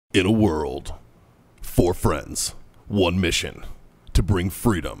In a world, 4 friends, 1 mission, to bring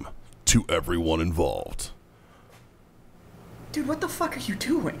freedom to everyone involved. Dude, what the fuck are you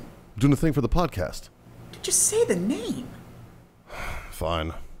doing? Doing a thing for the podcast. Dude, just say the name.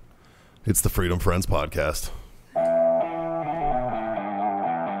 Fine. It's the Freedom Friends Podcast.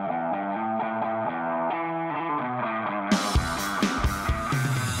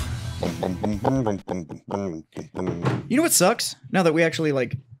 You know what sucks? Now that we actually,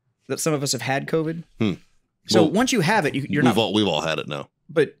 that some of us have had COVID. So Well, once you have it, you're not... We've all had it now.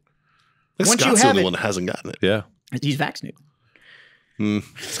 But I think once Scott's you the have only it... one that hasn't gotten it. Yeah. He's vaccinated. I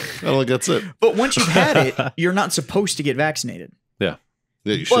don't think that's it. But once you've had it, you're not supposed to get vaccinated. Yeah.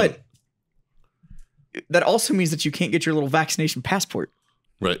 Yeah, you should. But that also means that you can't get your little vaccination passport.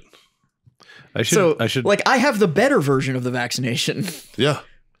 Right. I should. Like, I have the better version of the vaccination, Yeah.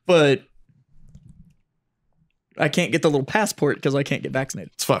 but I can't get the little passport because I can't get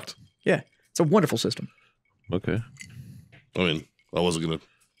vaccinated. It's fucked. Yeah. It's a wonderful system. Okay. I mean, I wasn't going to...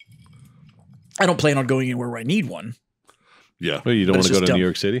 I don't plan on going anywhere where I need one. Yeah. Well, you don't But want to it's go just to dumb. New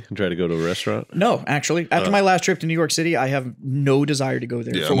York City and try to go to a restaurant? No, actually. After my last trip to New York City, I have no desire to go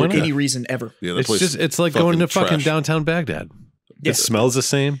there Yeah, for why not? any reason ever. Yeah, that It's place just, is it's like going to fucking trash. downtown Baghdad. Yeah. It smells the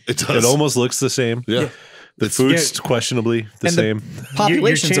same. It does. It almost looks the same. Yeah. The food's questionably the And same. Your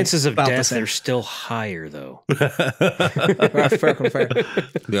Population's chances of about the death same. are still higher, though. Fair.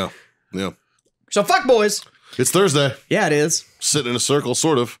 Yeah. Yeah. So fuck boys. It's Thursday. Yeah, it is. Sitting in a circle,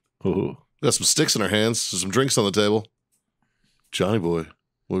 sort of. Ooh, Got some sticks in our hands, some drinks on the table. Johnny boy,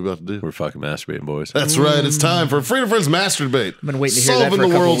 what are we about to do? we're fucking masturbating, boys. That's right. It's time for Freedom Friends Master Debate. I've been waiting to hear that Solving for a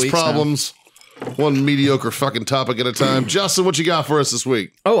the couple world's weeks now. problems, one mediocre fucking topic at a time. Justin, what you got for us this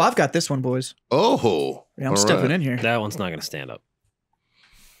week? Oh, I've got this one, boys. Oh, Yeah, I'm all stepping right. in here. That one's not going to stand up.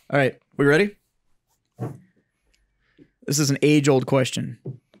 All right, we ready? This is an age-old question.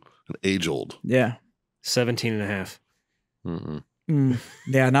 An age old. Yeah. 17 and a half. Mm-mm.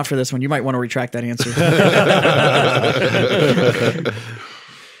 Yeah, not for this one. You might want to retract that answer.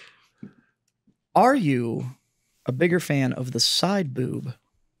 Are you a bigger fan of the side boob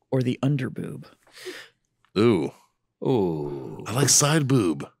or the under boob? Ooh, Ooh. I like side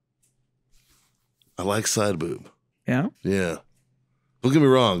boob. I like side boob. Yeah? Yeah. Don't get me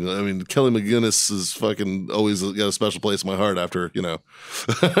wrong. I mean, Kelly McGinnis is fucking always got a special place in my heart after,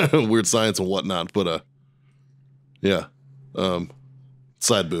 Weird Science and whatnot. But, yeah.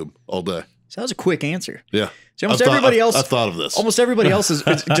 Side boob all day. So that was a quick answer. Yeah. See, almost I've thought- everybody else, I've thought of this. almost everybody else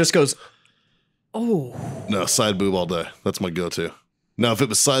it just goes, oh. No, side boob all day. That's my go-to. Now, if it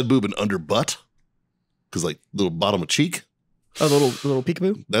was side boob and under butt, because like little bottom of cheek, Oh, the little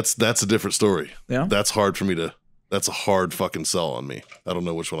peekaboo? that's a different story. Yeah. That's hard for me to. That's a hard fucking sell on me. I don't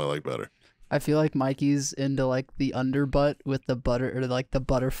know which one I like better. I feel like Mikey's into like the underbutt with the the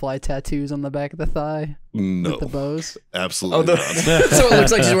butterfly tattoos on the back of the thigh with the No, bows. absolutely not. So it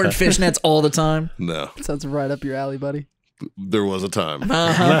looks like she's wearing fishnets all the time. No, Sounds right up your alley, buddy. there was a time.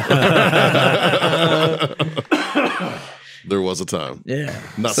 There was a time. Yeah.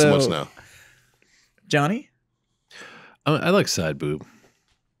 Not so much now. Johnny? I like side boob.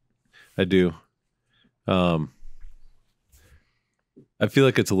 I do. I feel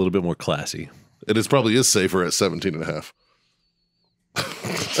like it's a little bit more classy. It is probably is safer at 17 and a half.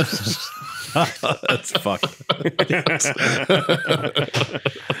 That's fucked.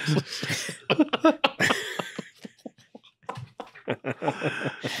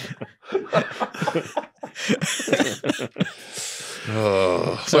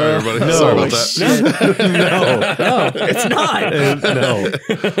 Oh, sorry, everybody. No. Sorry about that. No, it's not. No.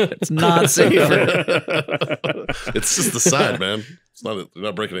 It's not safer. It's just the side, man. It's not. You're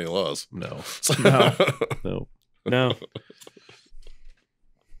not breaking any laws. No. No.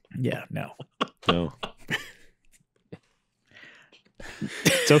 Yeah, no. No.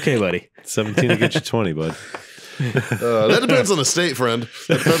 It's okay, buddy. 17 to get you 20, bud. That depends on the state, friend.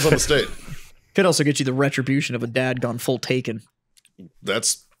 That depends on the state. Could also get you the retribution of a dad gone full taken.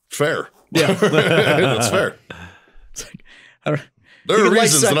 That's fair. Yeah. That's fair. I don't, There You are can like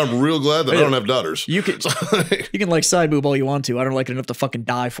reasons side- that I'm real glad that I don't have daughters. you can like side boob all you want to. I don't like it enough to fucking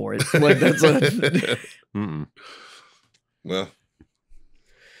die for it. Like that's a, Mm-mm. Well,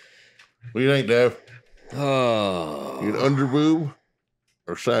 what do you think, Dave? Oh. You an under boob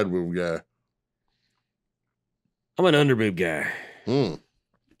or side boob guy? I'm an underboob guy.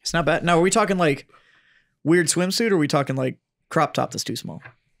 it's not bad. Now, are we talking like weird swimsuit or are we talking like crop top that's too small?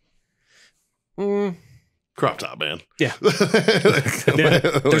 Crop top, man. Yeah.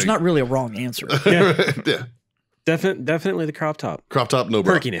 There's not really a wrong answer. Yeah. Yeah. Definitely the crop top. Crop top, no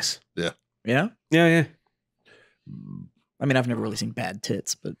bra. Perkiness. Yeah. Yeah? Yeah, yeah. I mean, I've never really seen bad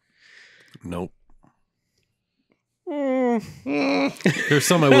tits, but Nope. There's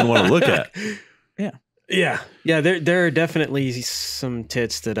some I wouldn't want to look at. Yeah. There are definitely some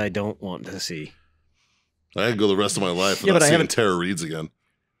tits that I don't want to see. I could go the rest of my life Yeah, without but I seeing haven't- Tara Reid's again.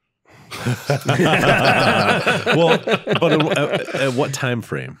 Well, but at what time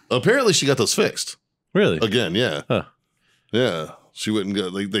frame? Apparently, she got those fixed Really? again. Yeah, Huh. yeah. She wouldn't go.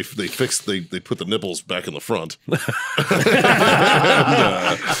 They fixed. They put the nipples back in the front. it's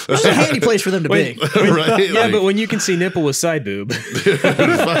a handy place for them to be. Right? Yeah, Like, but when you can see nipple with side boob.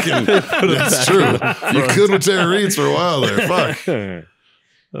 fucking, that's true. You could with Tara Reid's for a while there. Fuck.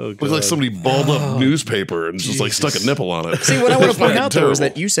 Oh, Looked like somebody balled up newspaper and just like stuck a nipple on it. See, what I want to point Fucking out though is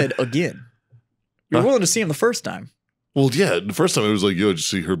terrible. that you said again. You're willing to see him the first time. Well, yeah. The first time it was like, yo, did you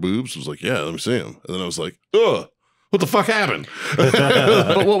see her boobs? I was like, yeah, let me see them. And then I was like, ugh, what the fuck happened?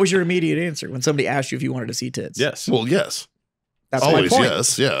 But what was your immediate answer when somebody asked you if you wanted to see tits? Yes. Well, yes. That's Always my point.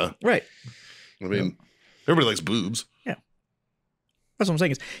 yes. Yeah. Right. I mean, everybody likes boobs. That's what I'm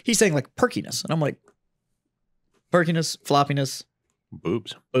saying. Is he's saying like perkiness, and I'm like, perkiness, floppiness,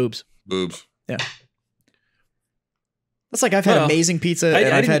 Boobs. boobs. Boobs. That's like I've had Well, amazing pizza I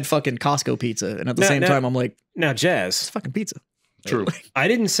and I've didn't- had fucking Costco pizza, and at the No, same no. time I'm like, Now, it's Jazz, fucking pizza. True. I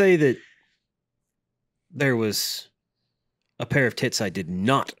didn't say that there was a pair of tits I did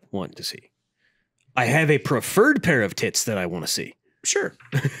not want to see. I have a preferred pair of tits that I want to see. Sure.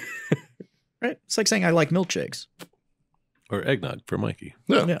 Right. It's like saying I like milkshakes. Or eggnog for Mikey.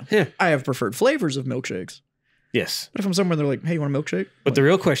 Yeah. Yeah. I have preferred flavors of milkshakes. Yes. But if I'm somewhere and they're like, hey, you want a milkshake? But the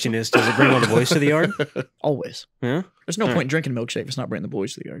real question is, does it bring all the boys to the yard? Always. Yeah. There's no All point in drinking a milkshake if it's not bringing the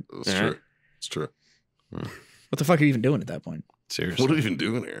boys to the yard. It's All true. right. It's true. What the fuck are you even doing at that point? Seriously. What are we even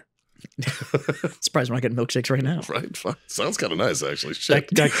doing here? Surprised we're not getting milkshakes right now. Right? Fuck. Sounds kind of nice, actually. Shit.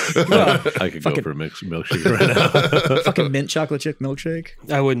 Well, I could go Fucking- for a milkshake right now. Fucking mint chocolate chip milkshake.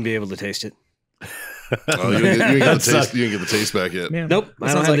 I wouldn't be able to taste it. Oh, you ain't get the taste. You ain't get the taste back yet. Yeah. Nope. That I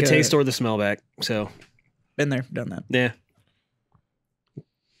don't sounds have like the a- taste or the smell back. So, Been there, done that. yeah.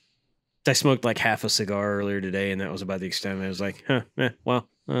 I smoked like half a cigar earlier today, and that was about the extent. I was like,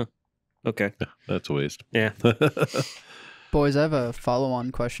 okay. That's a waste. Yeah. Boys, I have a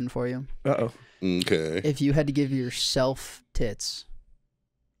follow-on question for you. Uh-oh. Okay. If you had to give yourself tits,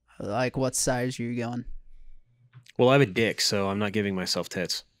 like what size are you going? Well, I have a dick, so I'm not giving myself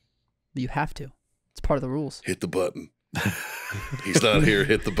tits. You have to. It's part of the rules. Hit the button. He's not here.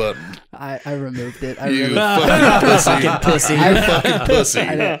 Hit the button. I removed it. You fucking pussy. pussy. You fucking pussy.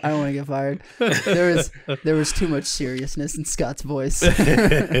 I don't want to get fired. There was too much seriousness in Scott's voice.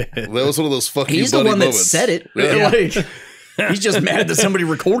 That was one of those fuck you He's the buddy one that moments. said it. Yeah. Like, he's just mad that somebody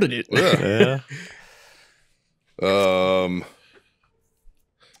recorded it. Yeah. Yeah.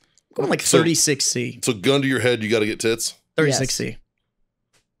 Going like So- 36C. So gun to your head, you got to get tits. 36C.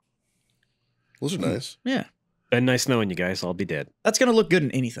 Those are nice. Yeah. Been nice knowing you guys. I'll be dead. That's going to look good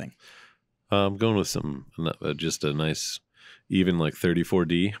in anything. I'm going with just a nice, even like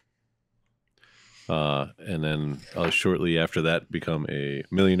 34D. And then I'll shortly after that become a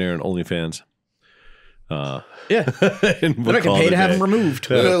millionaire in OnlyFans. Yeah. and They're not going to pay to have them removed.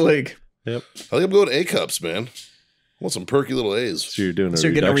 Like, Yep. I think I'm going A cups, man. I want some perky little A's. So you're doing a so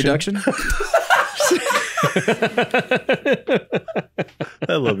you're getting a reduction? reduction?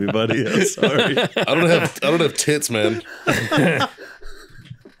 I love you, buddy. I'm sorry. I don't have tits, man.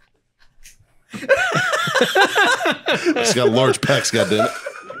 Just got large pecs, goddammit.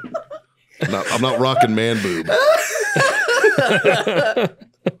 I'm not rocking man boob.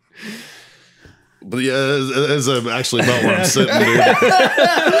 But yeah, as I'm actually about where I'm sitting, dude.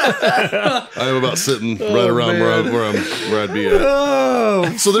 I am about sitting right around where I'd be at.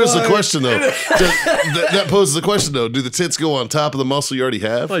 Oh, So there's a question though. That poses a question though. Do the tits go on top of the muscle you already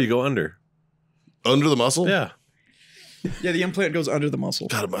have? Oh, you go under. Under the muscle? Yeah. yeah, the implant goes under the muscle.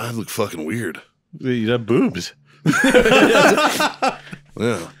 God, I look fucking weird. You have boobs. Yeah.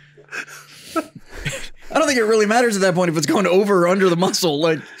 I don't think it really matters at that point if it's going over or under the muscle.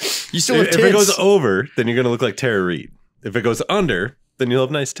 Like, you still have If tits. it goes over, then you're going to look like Tara Reid. If it goes under, then you'll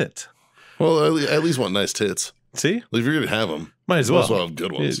have nice tits. Well, I at least want nice tits. See? If you're gonna have them, Might as well. might as well have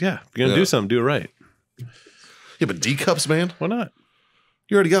good ones. Yeah. If you're going to Yeah. do something, do it right. Yeah, but D cups, man. Why not?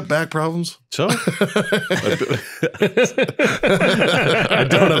 You already got back problems. So? I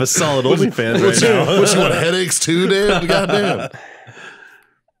don't have a solid OnlyFans right now. What you want, headaches too, damn? Goddamn.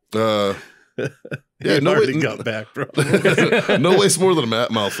 Yeah, no Hardly way, got back, bro. no waste more than a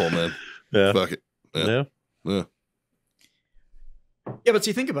mouthful, man. Yeah. Fuck it. Yeah. Yeah. Yeah, but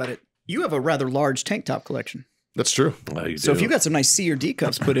see, think about it. You have a rather large tank top collection. That's true. Oh, you So if do. you got some nice C or D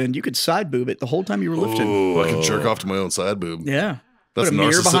cups put in, you could side boob it the whole time you were lifting. Ooh, I can jerk off to my own side boob. Yeah. That's Put a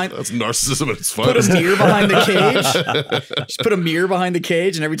mirror behind. That's narcissism at its Put a finest. mirror behind the cage. Just put a mirror behind the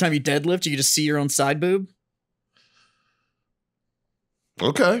cage, and every time you deadlift, you can just see your own side boob.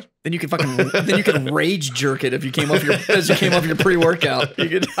 Okay. Then you can then you can rage jerk it if you came off your pre-workout. You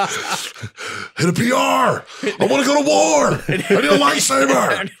could Hit a PR. I want to go to war. I need a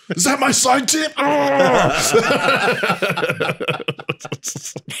lightsaber. Is that my side tip?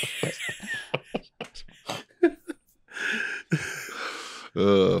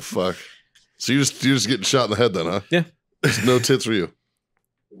 Fuck. So you're just getting shot in the head then, huh? Yeah. There's no tits for you.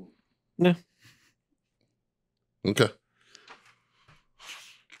 No. Okay.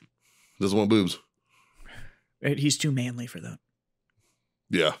 Doesn't want boobs. He's too manly for that.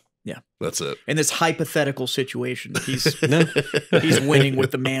 Yeah. Yeah. That's it. In this hypothetical situation, he's winning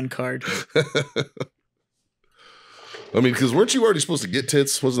with the man card. I mean, because weren't you already supposed to get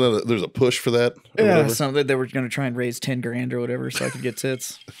tits? Wasn't that there's a push for that? Or Yeah, whatever? so they were going to try and raise 10 grand or whatever so I could get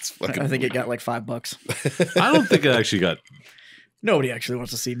tits. It's fucking I think it got like $5. I don't think it actually got. Nobody actually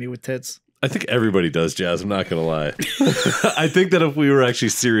wants to see me with tits. I think everybody does, Jazz. I'm not going to lie. I think that if we were actually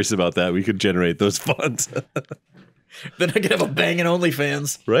serious about that, we could generate those funds. Then I could have a banging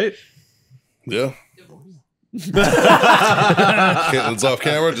OnlyFans. Right? Yeah. Caitlin's off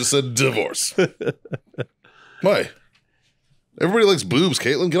camera, just said divorce. Why? Everybody likes boobs,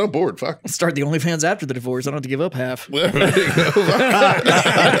 Caitlin. Get on board. Fuck. I'll start the OnlyFans after the divorce. I don't have to give up half. There you go.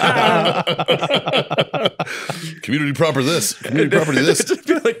 Community property this. Just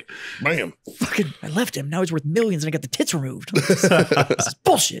be like, Bam. fucking, I left him. Now he's worth millions and I got the tits removed. This is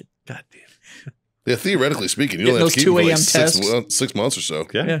bullshit. God damn. Yeah, theoretically speaking, you Getting only have to those keep it 2 for a.m. like tests. 6 months or so.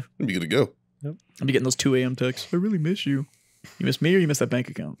 Yeah. Yeah. You'd be good to go. I'll be getting those 2 a.m. texts. I really miss you. You miss me or you miss that bank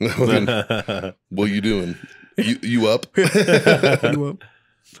account? What you doing? You up? You up?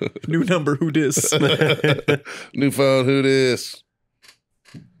 New number, who dis? New phone, who this?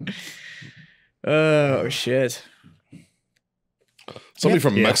 Oh, shit. Somebody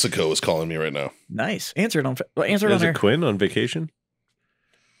from Yeah. Mexico is calling me right now. Nice. Answer it on Is air. it Quinn on vacation?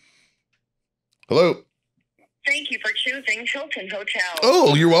 Hello. Thank you for choosing Hilton Hotel.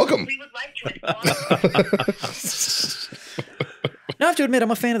 Oh, you're welcome. We would like to inform Now I have to admit, I'm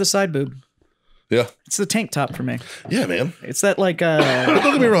a fan of the side boob. Yeah. It's the tank top for me. Yeah, man. It's that like, Don't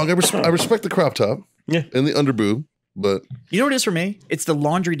get me wrong. I respect the crop top. Yeah. And the under boob, but you know what it is for me? It's the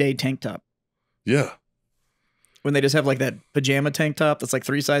laundry day tank top. yeah. When they just have like that pajama tank top that's like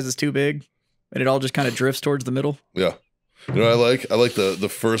 3 sizes too big, and it all just kind of drifts towards the middle. Yeah. You know what I like the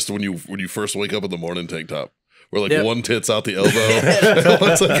first when you first wake up in the morning tank top. Where like Yep. one tit's out the elbow,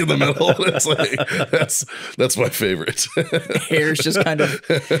 one's like in the middle. It's like that's my favorite. Hair's just kind of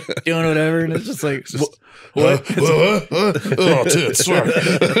doing whatever, and it's just like, what? Oh, tits! Sorry.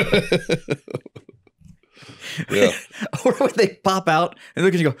 Yeah. Or when they pop out and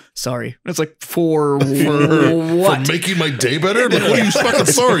they're gonna go, sorry. And it's like, for what? For making my day better? Like, what are you fucking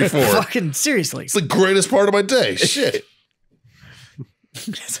sorry for? Fucking seriously. It's the greatest part of my day. Shit.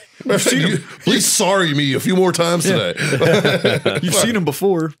 Please sorry me a few more times today. You've seen them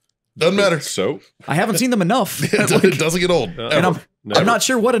before. Doesn't matter. So? I haven't seen them enough. It doesn't get old. And Ever. I'm not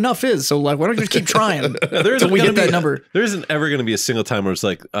sure what enough is. So like, why don't you just keep trying There until we hit that number? There isn't ever going to be a single time where it's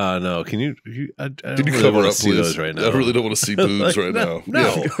like, no, can you I don't Can you really cover wanna up, see please? those right now. I really don't want to see boobs Like, right no, now.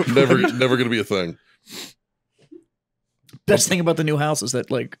 no. Yeah, never going to be a thing. Best thing about the new house is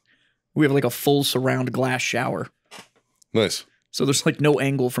that like we have like a full surround glass shower. Nice. So there's like no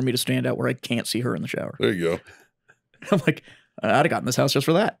angle for me to stand out where I can't see her in the shower. There you go. I'm like, I'd have gotten this house just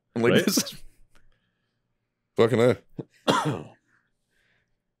for that. I'm like, Right? this is Fucking A.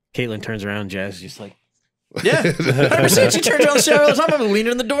 Caitlin turns around, Jazz is just like, yeah. 100%. She turns around the shower all the time. I'm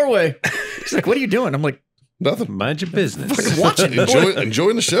leaning in the doorway. She's like, what are you doing? I'm like, Nothing. Mind your business. fucking watching.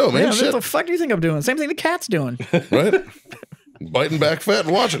 Enjoying the show, man. Yeah, Shit. what the fuck do you think I'm doing? Same thing the cat's doing. Right? Biting back fat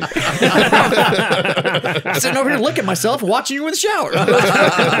and watching. I'm sitting over here looking at myself, watching you in the shower.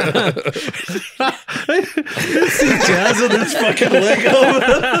 See Jazz with his fucking leg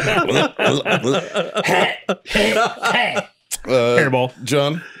hairball.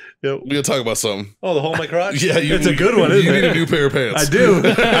 John, Yep. we gotta talk about something. Oh, the hole in my crotch? Yeah, it's a good one, You isn't need a it? new pair of pants. I do.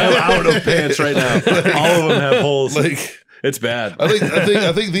 I'm out of pants right now. All of them have holes. Like, It's bad.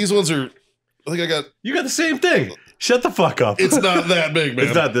 I think these ones are. I think I got. You got the same thing. Shut the fuck up. It's not that big, man.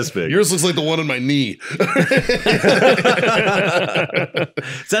 It's not this big. Yours looks like the one on my knee. It's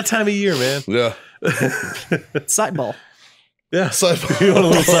that time of year, man. Yeah. Side ball. Yeah. Sideball. You want a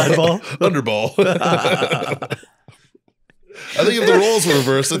little side ball? Underball. I think if the roles were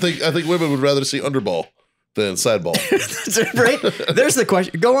reversed, I think women would rather see underball then sideball. Right? There's the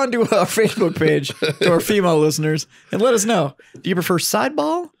question. Go on to our Facebook page to our female listeners and let us know. Do you prefer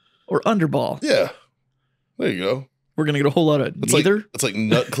sideball or underball? Yeah. There you go. We're going to get a whole lot of It's neither. like it's like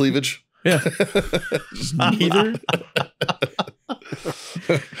nut cleavage. Yeah. Just neither.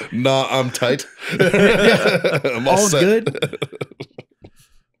 Nah, I'm tight. I'm all set. Good.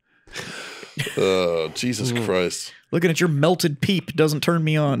 Oh, Jesus Christ. Looking at your melted peep doesn't turn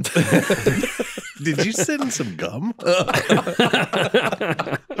me on. Did you send some gum?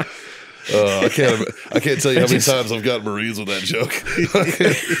 I can't tell you how many times I've gotten Marines with that joke.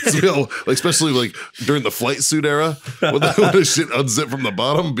 Especially like during the flight suit era, when the shit unzip from the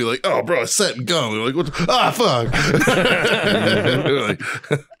bottom and be like, "Oh, bro, I set and gum." They're like, "What? Fuck!"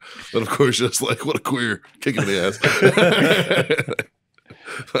 But of course, just like, what a queer kick in the ass.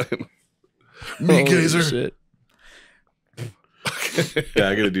 Me gazer. Shit. Yeah,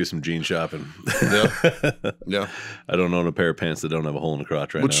 I got to do some jean shopping. Yeah. I don't own a pair of pants that don't have a hole in the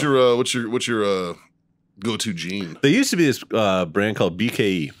crotch right What's now. What's your go-to jean? There used to be this brand called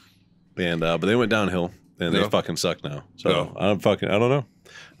BKE, and but they went downhill, and they fucking suck now. So No. I don't know. I I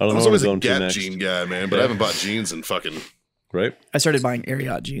don't was know always what a I'm going to Gap next. jean guy, man, but I haven't bought jeans in fucking Right? I started buying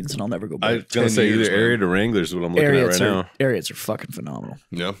Ariat jeans and I'll never go I back. was going to say years, either man. Ariat or Wrangler is what I'm looking at right now. Ariats are fucking phenomenal.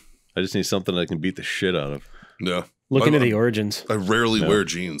 yeah. I just need something I can beat the shit out of. Yeah. Look into I- the origins. I rarely No. wear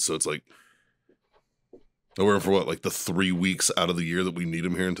jeans, so it's like I wear them for what, like the 3 weeks out of the year that we need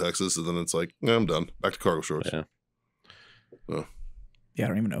them here in Texas, and then it's like, yeah, I'm done. Back to cargo shorts. Yeah. Yeah, I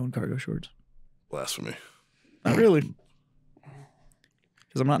don't even own cargo shorts. Blasphemy. Not really.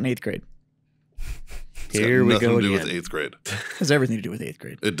 Because I'm not in 8th grade. It's got Here we nothing go to do again. with 8th grade. It has everything to do with 8th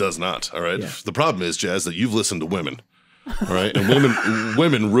grade. It does not. All right. Yeah. The problem is, Jazz, that you've listened to women. All right. And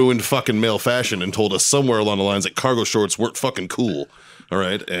women ruined fucking male fashion and told us somewhere along the lines that cargo shorts weren't fucking cool. All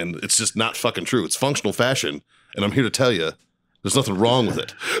right. And it's just not fucking true. It's functional fashion. And I'm here to tell you, there's nothing wrong with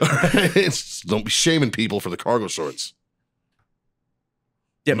it. All right. Don't be shaming people for the cargo shorts.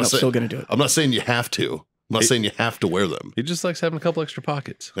 Yeah, I'm but I'm not still going to do it. I'm not saying you have to. I'm not saying you have to wear them. He just likes having a couple extra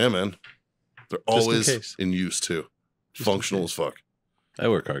pockets. Yeah, man. They're in always case. in use too. Just in Functional case. as fuck. I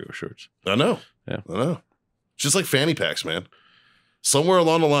wear cargo shorts. I know. Yeah. I know. It's just like fanny packs, man. Somewhere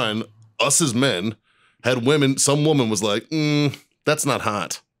along the line, us as men had women, some woman was like, that's not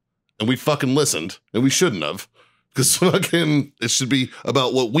hot. And we fucking listened, and we shouldn't have. Because fucking, it should be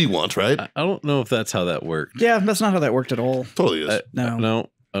about what we want, right? I don't know if that's how that worked. Yeah, that's not how that worked at all. Totally is. No. No.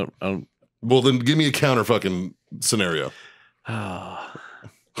 I don't. Well, then give me a counter fucking scenario.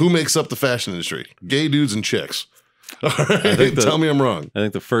 Who makes up the fashion industry? Gay dudes and chicks. All right. think Tell me I'm wrong. I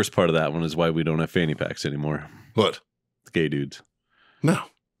think the first part of that one is why we don't have fanny packs anymore. What? The gay dudes. No.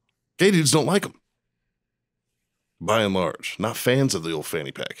 Gay dudes don't like them. By and large. Not fans of the old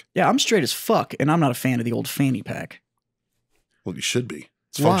fanny pack. Yeah, I'm straight as fuck, and I'm not a fan of the old fanny pack. Well, you should be.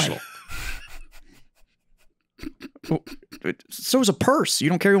 It's Why? functional. So is a purse. You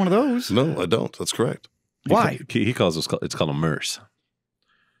don't carry one of those. No, I don't. That's correct. Why? He calls us. It's called a merce.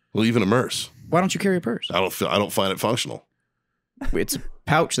 Well, even immerse. Why don't you carry a purse? I don't find it functional. It's a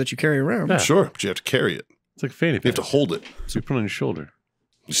pouch that you carry around. Yeah. Sure, but you have to carry it. It's like a fanny You pack. have to hold it. So you put it on your shoulder.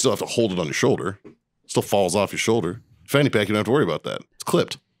 You still have to hold it on your shoulder. It still falls off your shoulder. Fanny pack, you don't have to worry about that. It's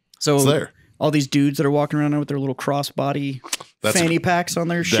clipped. So It's there. all these dudes that are walking around with their little crossbody That's fanny packs on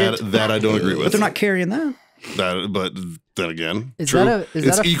their shit, that I don't agree with. but they're not carrying that. But then again, Is true. that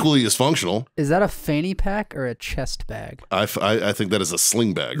It's a- equally as functional. Is that a fanny pack or a chest bag? I think that is a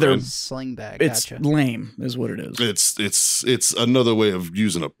sling bag. They're- Right? Sling bag. It's Gotcha. lame, is what it is. It's another way of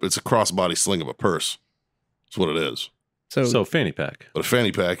using it's a crossbody sling of a purse. That's what it is. So fanny pack. But a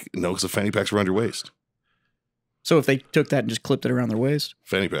fanny pack, no, because a fanny pack's around your waist. So if they took that and just clipped it around their waist,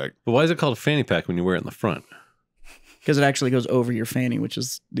 Fanny pack. But why is it called a fanny pack when you wear it in the front? because it actually goes over your fanny, which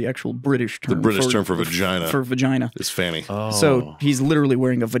is the actual British term. The British term for vagina For vagina. is fanny. Oh. So he's literally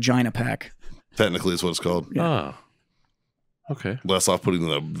wearing a vagina pack. Technically, is what it's called. Oh. Okay. Less off-putting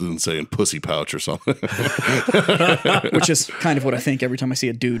than saying pussy pouch or something. Which is kind of what I think every time I see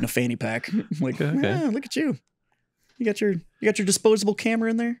a dude in a fanny pack. I'm like, Okay. "Ah, look at you. You got your disposable camera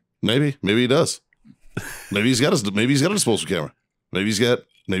in there? Maybe he does. Maybe he's got a disposable camera. Maybe he's got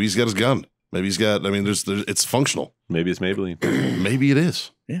his gun. Maybe he's got. I mean, there's it's functional. Maybe it's Maybelline. Maybe it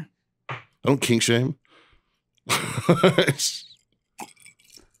is. Yeah. I don't kink shame.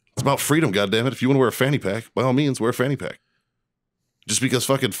 It's about freedom, goddammit. If you want to wear a fanny pack, by all means, wear a fanny pack. Just because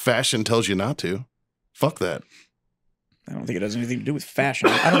fucking fashion tells you not to, fuck that. I don't think it has anything to do with fashion.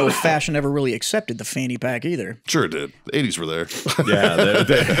 I don't know if fashion ever really accepted the fanny pack either. Sure it did. The 80s were there. Yeah,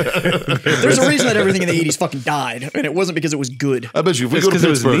 There's a reason that everything in the 80s fucking died, and it wasn't because it was good. I bet you if we It's go to 'cause it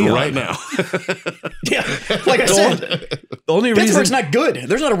was Pittsburgh neon. right now, Yeah, like I said, the only reason Pittsburgh's not good.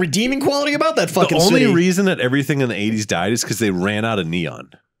 There's not a redeeming quality about that fucking the only city. reason that everything in the 80s died is because they ran out of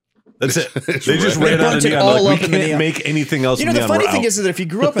neon. That's it. They just They ran out of burnt it neon. all Like, up we in the can't neon. make anything else. You know, from the neon. funny We're thing out. is that if you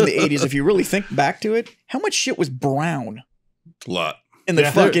grew up in the 80s, if you really think back to it, how much shit was brown a lot. in the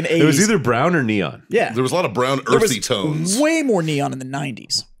fucking 80s? It was either brown or neon. yeah. There was a lot of brown, There was earthy tones. way more neon in the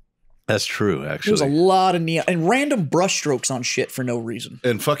 90s. That's true, There was a actually. lot of neon and random brushstrokes on shit for no reason.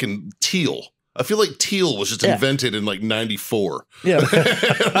 And fucking teal. I feel like teal was just Yeah. invented in like 94. Yeah. And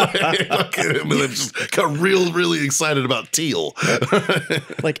I just got really excited about teal.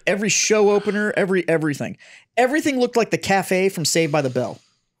 Like every show opener, everything. Everything looked like the cafe from Saved by the Bell.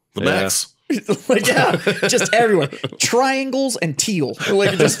 The Yeah. Max. Like, yeah, just everywhere. Triangles and teal.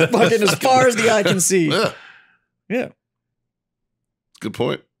 Like just fucking as far as the eye can see. Yeah, Yeah. good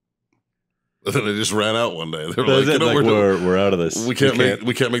point. And then they just ran out one day. They were That's like, it, you know, like, we're out of this. we can't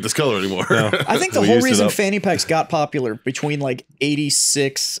make this color anymore. No. I think the We whole used it reason up. fanny packs got popular between like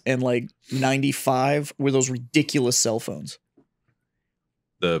 86 and like 95 were those ridiculous cell phones.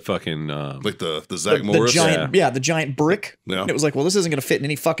 The fucking Like the Zach Morris. The giant, the giant brick. Yeah. And it was like, well, this isn't going to fit in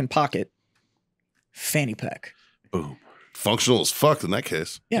any fucking pocket. Fanny pack. boom. Functional as fuck in that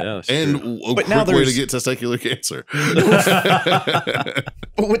case. Yeah. that's And true. a But now quick way to there's- get testicular cancer.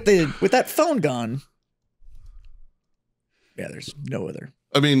 But with that phone gone, yeah, there's no other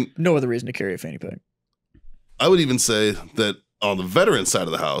reason to carry a fanny pack. I would even say that on the veteran side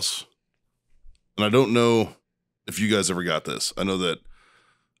of the house, and I don't know if you guys ever got this. I know that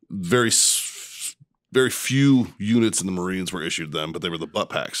very few units in the Marines were issued them, but they were the butt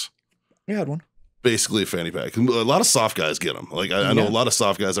packs. We had one. Basically a fanny pack. A lot of soft guys get them. Like I know a lot of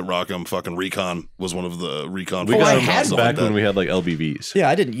soft guys that rock them. Fucking Recon was one of the Recon. We Oh, got I them had stuff one. back like when that. we had like LBVs. Yeah,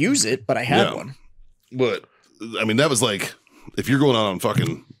 I didn't use it, but I had Yeah. one. But I mean, that was like if you're going out on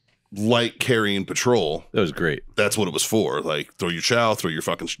fucking light carrying patrol, That was great. that's what it was for. Like throw your chow, throw your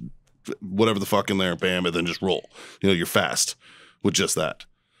fucking whatever the fuck in there, bam, and then just roll. You know, you're fast with just that.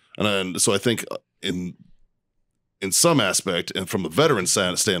 And so I think in some aspect, and from the veteran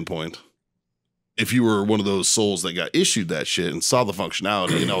standpoint, if you were one of those souls that got issued that shit and saw the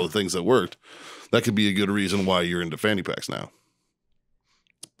functionality and all the things that worked, that could be a good reason why you're into fanny packs now.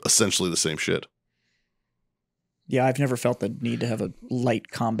 Essentially the same shit. Yeah, I've never felt the need to have a light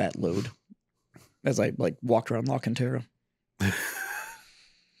combat load as I like walked around La Cantera.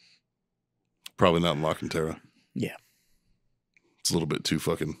 Probably not in La Cantera. Yeah. It's a little bit too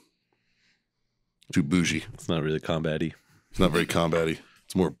bougie. It's not really combat-y. It's not very combat-y.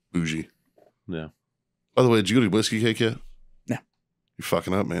 It's more bougie. Yeah. By the way, did you go to Whiskey Cake yet? No. You're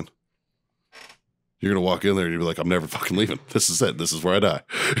fucking up, man. You're going to walk in there and you'll be like, I'm never fucking leaving. This is it. This is where I die.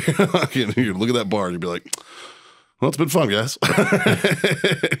 You look at that bar and you'll be like, well, it's been fun, guys.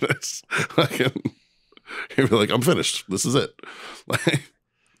 That's fucking, you'll be like, I'm finished. This is it.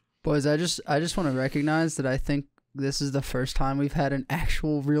 Boys, I just want to recognize that I think this is the first time we've had an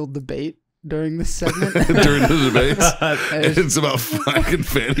actual real debate during this segment. During the debates. I just- It's about fucking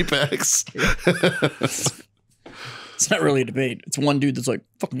fanny packs. It's not really a debate. It's one dude that's like,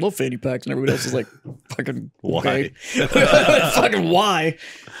 fucking love fanny packs, and everybody else is like, fucking Why? okay. Fucking why?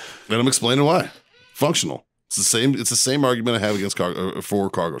 And I'm explaining why. Functional. It's the same argument I have against for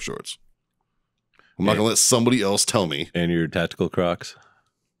cargo shorts. I'm not gonna let somebody else tell me And your tactical Crocs.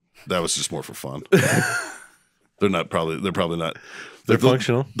 that was just more for fun. They're probably not. They're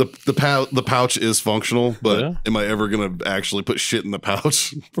functional. The pouch is functional, but Yeah. am I ever gonna actually put shit in the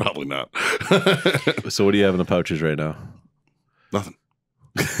pouch? Probably not. So what do you have in the pouches right now? Nothing.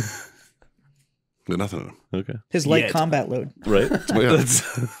 There's nothing in them. Okay. His light Yet. combat load. Right? Yeah.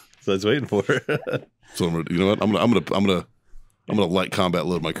 That's what I was waiting for. So you know what? I'm gonna light combat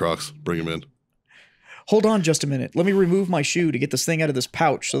load my Crocs. Bring them in. Hold on just a minute. Let me remove my shoe to get this thing out of this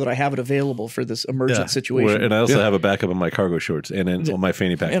pouch so that I have it available for this emergent situation. And I also Yeah. have a backup in my cargo shorts and in my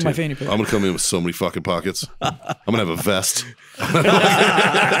fanny pack and too. my fanny pack. I'm gonna come in with so many fucking pockets. I'm gonna have a vest. I'm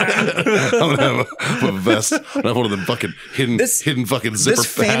gonna have a vest. I'm gonna have one of them fucking hidden fucking zipper This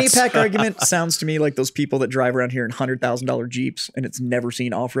fanny fats. pack argument sounds to me like those people that drive around here in $100,000 Jeeps and it's never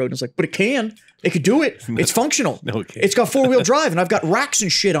seen off road. And it's like, but it can. It could do it. It's functional. No, it can't. It's got 4-wheel drive and I've got racks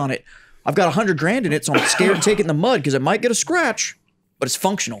and shit on it. I've got $100,000 in it, so I'm scared to take it in the mud because it might get a scratch, but it's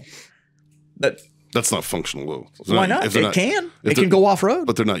functional. That's not functional though. Why not? If they're It can. if It can they're- go off road,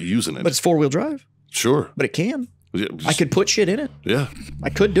 but they're not using it. but it's 4-wheel drive. Sure. But it can. Yeah, I could put shit in it. Yeah, I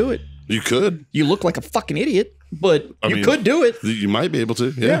could do it. you could. You look like a fucking idiot. But I you mean, could do it. You might be able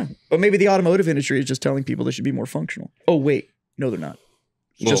to. Yeah. But maybe the automotive industry is just telling people they should be more functional. Oh, wait. No, they're not.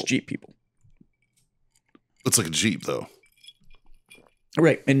 It's Well- just Jeep people. It's like a Jeep, though.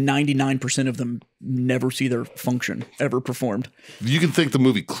 Right. And 99% of them never see their function ever performed. You can thank the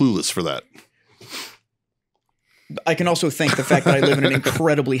movie Clueless for that. I can also thank the fact that I live in an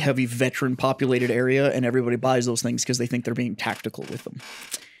incredibly heavy veteran populated area and everybody buys those things because they think they're being tactical with them.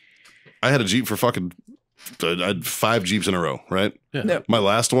 I had a Jeep for fucking. I had 5 Jeeps in a row, right? Yeah. Yep. My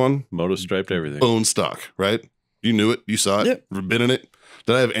last one, Moto striped everything. bone stock, right? You knew it. You saw it. Yep. Ever been in it?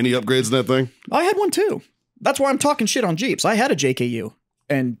 Did I have any upgrades in that thing? I had one too. That's why I'm talking shit on Jeeps. I had a JKU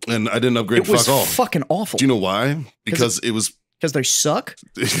and And I didn't upgrade it was fuck all. fucking awful. Do you know why? Because it was. Because they suck.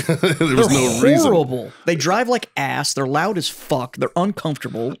 there They're was no reason. horrible. They drive like ass. They're loud as fuck. They're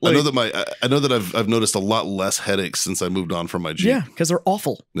uncomfortable. I know Like- that I know that I've noticed a lot less headaches since I moved on from my Jeep. Yeah, because they're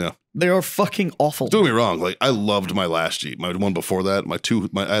awful. Yeah. They are fucking awful. Don't get me wrong. Like I loved my last Jeep. My one before that,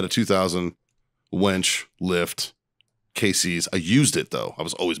 I had a 2000 Wench lift KCs. I used it though. I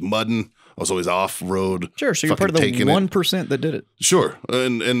was always mudding. I was always off road. Sure, so you're part of the 1% that did it. Sure,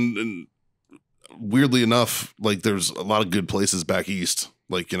 and weirdly enough, like there's a lot of good places back east,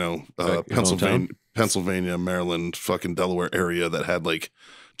 like Back in Pennsylvania, Maryland, fucking Delaware area that had like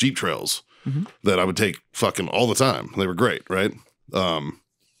Jeep trails Mhm. that I would take fucking all the time. They were great, right?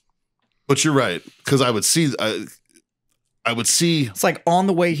 But you're right because I would see. It's like on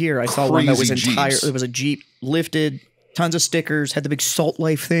the way here, I saw one that was Crazy entire. Jeeps. It was a Jeep lifted, tons of stickers, had the big Salt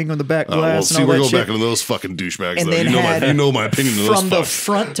Life thing on the back Well, glass see, and all we're that going shit. back into those fucking douchebags. And Though then had- you know my opinion of those From the fucks.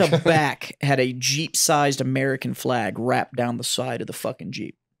 front to back, had a Jeep-sized American flag wrapped down the side of the fucking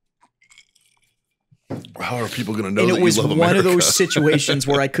Jeep. How are people going to know And that it was you love one of America? those situations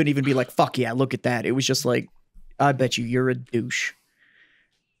where I couldn't even be like, "Fuck yeah, look at that." It was just like, I bet you're a douche.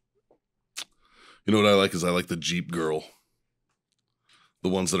 You know what I like is I like the Jeep girl. The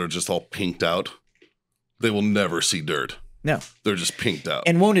ones that are just all pinked out. They will never see dirt. No, They're just pinked out.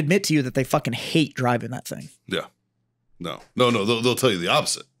 and won't admit to you that they fucking hate driving that thing. Yeah. No. They'll tell you the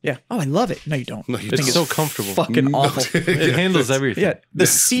opposite. Yeah. Oh, I love it. No, you don't. No, you It's don't. so comfortable. Fucking awful. It handles everything. Yeah, the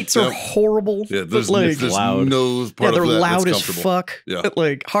seats are Yeah. horrible. Yeah, but there's like, loud. no yeah, part they're of that loud that's as comfortable. fuck. Yeah. But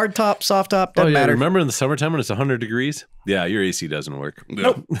like hard top, soft top, Oh doesn't yeah, matter. remember in the summertime when it's 100 degrees? Yeah, your AC doesn't work. Yeah.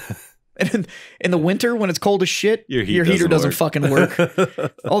 Nope. And in the winter when it's cold as shit, Your your heat heater doesn't doesn't fucking work.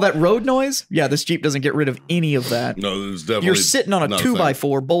 All that road noise, yeah, this Jeep doesn't get rid of any of that. No, there's definitely You're sitting on a not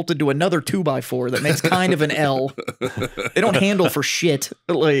 2x4 bolted to another 2x4 that makes kind of an L. They don't handle for shit.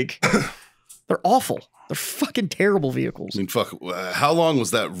 Like, they're awful. They're fucking terrible vehicles. I mean, fuck. How long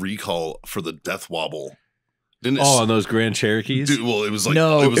was that recall for the Death Wobble? Didn't it? Oh, on those Grand Cherokees? Dude, well, it was like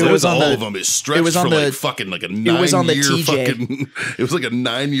No, it was, it like was on all the- of them. It stretched it was on for the- like fucking like a 9 was on the year TJ. fucking. It was like a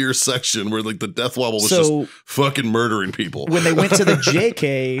 9-year section where like the Death Wobble was So- just fucking murdering people. When they went to the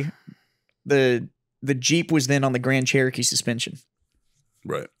JK, the Jeep was then on the Grand Cherokee suspension.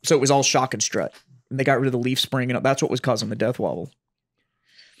 Right. So it was all shock and strut. And they got rid of the leaf spring, and that's what was causing the death wobble.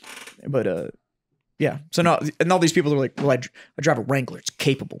 But yeah. So now, and all these people are like, "Well, I drive a Wrangler. It's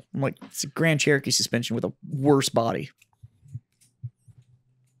capable." I'm like, "It's a Grand Cherokee suspension with a worse body."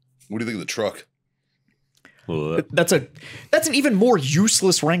 What do you think of the truck? Well, That's an even more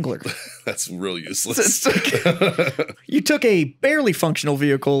useless Wrangler. That's real useless. It's like- You took a barely functional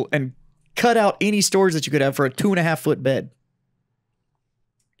vehicle and cut out any storage that you could have for a 2.5-foot bed.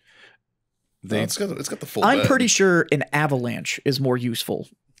 It's got the full. I'm bed. pretty sure an Avalanche is more useful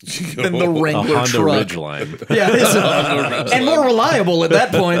than the a Wrangler Honda truck. Ridgeline. Yeah, and more reliable at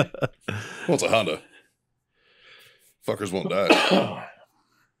that point. Well, it's a Honda. Fuckers won't die.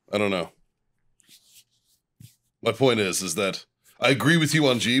 I don't know. My point is that I agree with you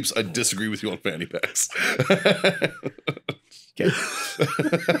on Jeeps. I disagree with you on fanny packs. Okay.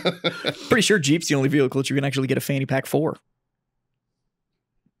 Pretty sure Jeep's the only vehicle that you can actually get a fanny pack for.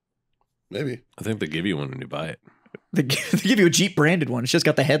 Maybe. I think they give you one when you buy it. They give you a Jeep branded one. It's just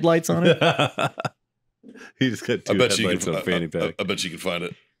got the headlights on it. You just got I two bet you headlights can. on a fanny pack. I bet you can find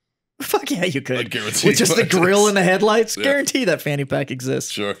it. Fuck yeah, you I could. guarantee. With just the you can find grill it. and the headlights, Yeah. guarantee that fanny pack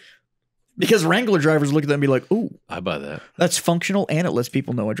exists. Sure. Because Wrangler drivers look at that and be like, "Ooh, I buy that. that's functional, and it lets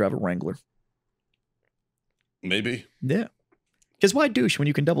people know I drive a Wrangler." Maybe. Yeah. Because why douche when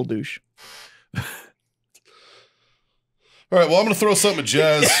you can double douche? All right. Well, I'm going to throw something at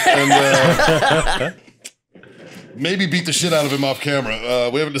Jazz and maybe beat the shit out of him off camera.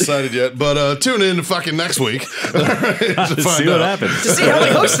 We haven't decided yet, but tune in fucking next week to See what happens. To see how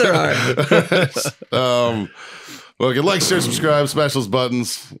many hosts there are. Well, you can like, share, subscribe, smash those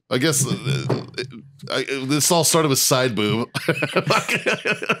buttons. I guess this all started with side boob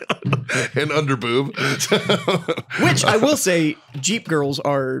and under boob. Which I will say, Jeep girls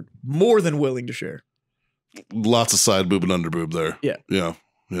are more than willing to share. Lots of side boob and under boob there. Yeah. Yeah.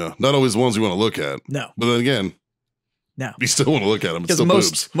 Yeah. Not always the ones you want to look at. No. But then again, No. you still want to look at them. It's Because still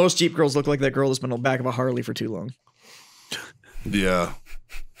boobs. most Jeep girls look like that girl that's been on the back of a Harley for too long. Yeah.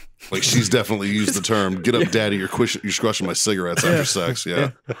 Like she's definitely used the term, get up, daddy, you're crushing my cigarettes after sex.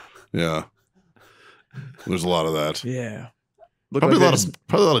 Yeah. Yeah. There's a lot of that. Yeah. Look Probably, like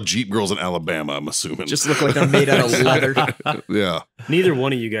a lot of Jeep girls in Alabama, I'm assuming. just look like they're made out of leather. Yeah. Neither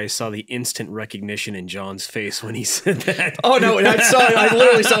one of you guys saw the instant recognition in John's face when he said that. Oh no! I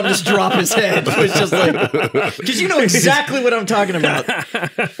literally saw him just drop his head. It was just like, because you know exactly what I'm talking about.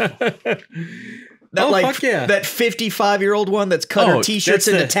 That fuck yeah. that 55-year-old one that's cut her Oh, t-shirts that's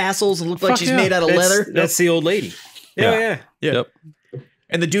into the- tassels and looked like Fuck she's yeah. made out of leather. That's the old lady. Yeah. Yep.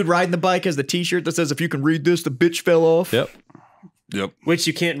 And the dude riding the bike has the t-shirt that says, "If you can read this, the bitch fell off." Yep. Yep. Which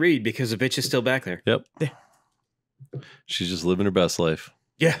you can't read because the bitch is still back there. Yep. She's just living her best life.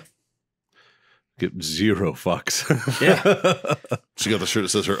 Yeah. Get zero fucks. Yeah. She got the shirt that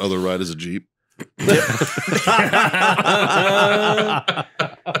says her other ride is a Jeep.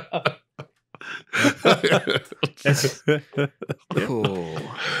 Cool.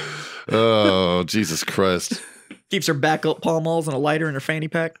 Oh, Jesus Christ. Keeps her back up Pall Malls and a lighter in her fanny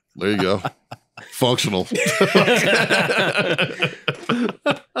pack. There you go. Functional.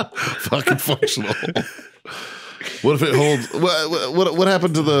 Fucking functional. What if it holds? What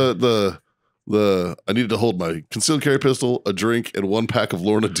happened to the I needed to hold my concealed carry pistol, a drink, and 1 pack of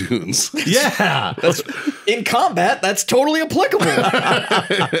Lorna Dunes. Yeah. In combat, that's totally applicable.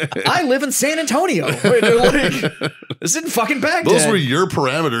 I live in San Antonio. Like, this isn't fucking Baghdad. Those were your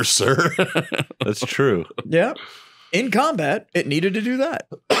parameters, sir. That's true. Yeah. In combat, it needed to do that.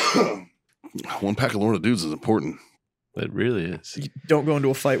 1 pack of Lorna Dunes is important. It really is. You don't go into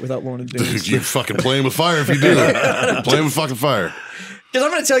a fight without Lorna Dunes. You're fucking playing with fire if you do. Playing with fucking fire. Because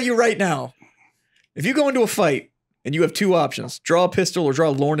I'm going to tell you right now, if you go into a fight and you have 2 options, draw a pistol or draw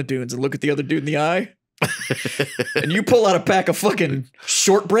Lorna Dunes and look at the other dude in the eye, and you pull out a pack of fucking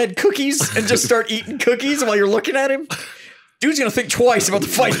shortbread cookies and just start eating cookies while you're looking at him, dude's going to think twice about the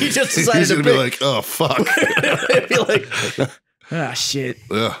fight he just decided He's to going to be like, oh, fuck. He'll be like, ah, shit.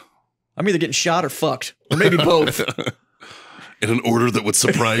 Yeah. I'm either getting shot or fucked, or maybe both. In an order that would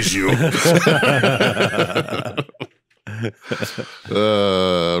surprise you. 3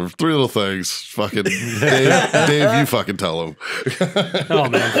 little things. Fucking Dave, you fucking tell him. Oh,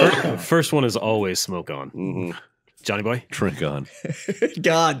 man. First one is always smoke on. Mm-hmm. Johnny boy? Drink on.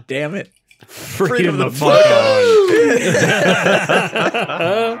 God damn it. Freedom the fuck on.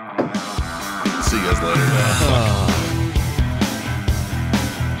 See you guys later.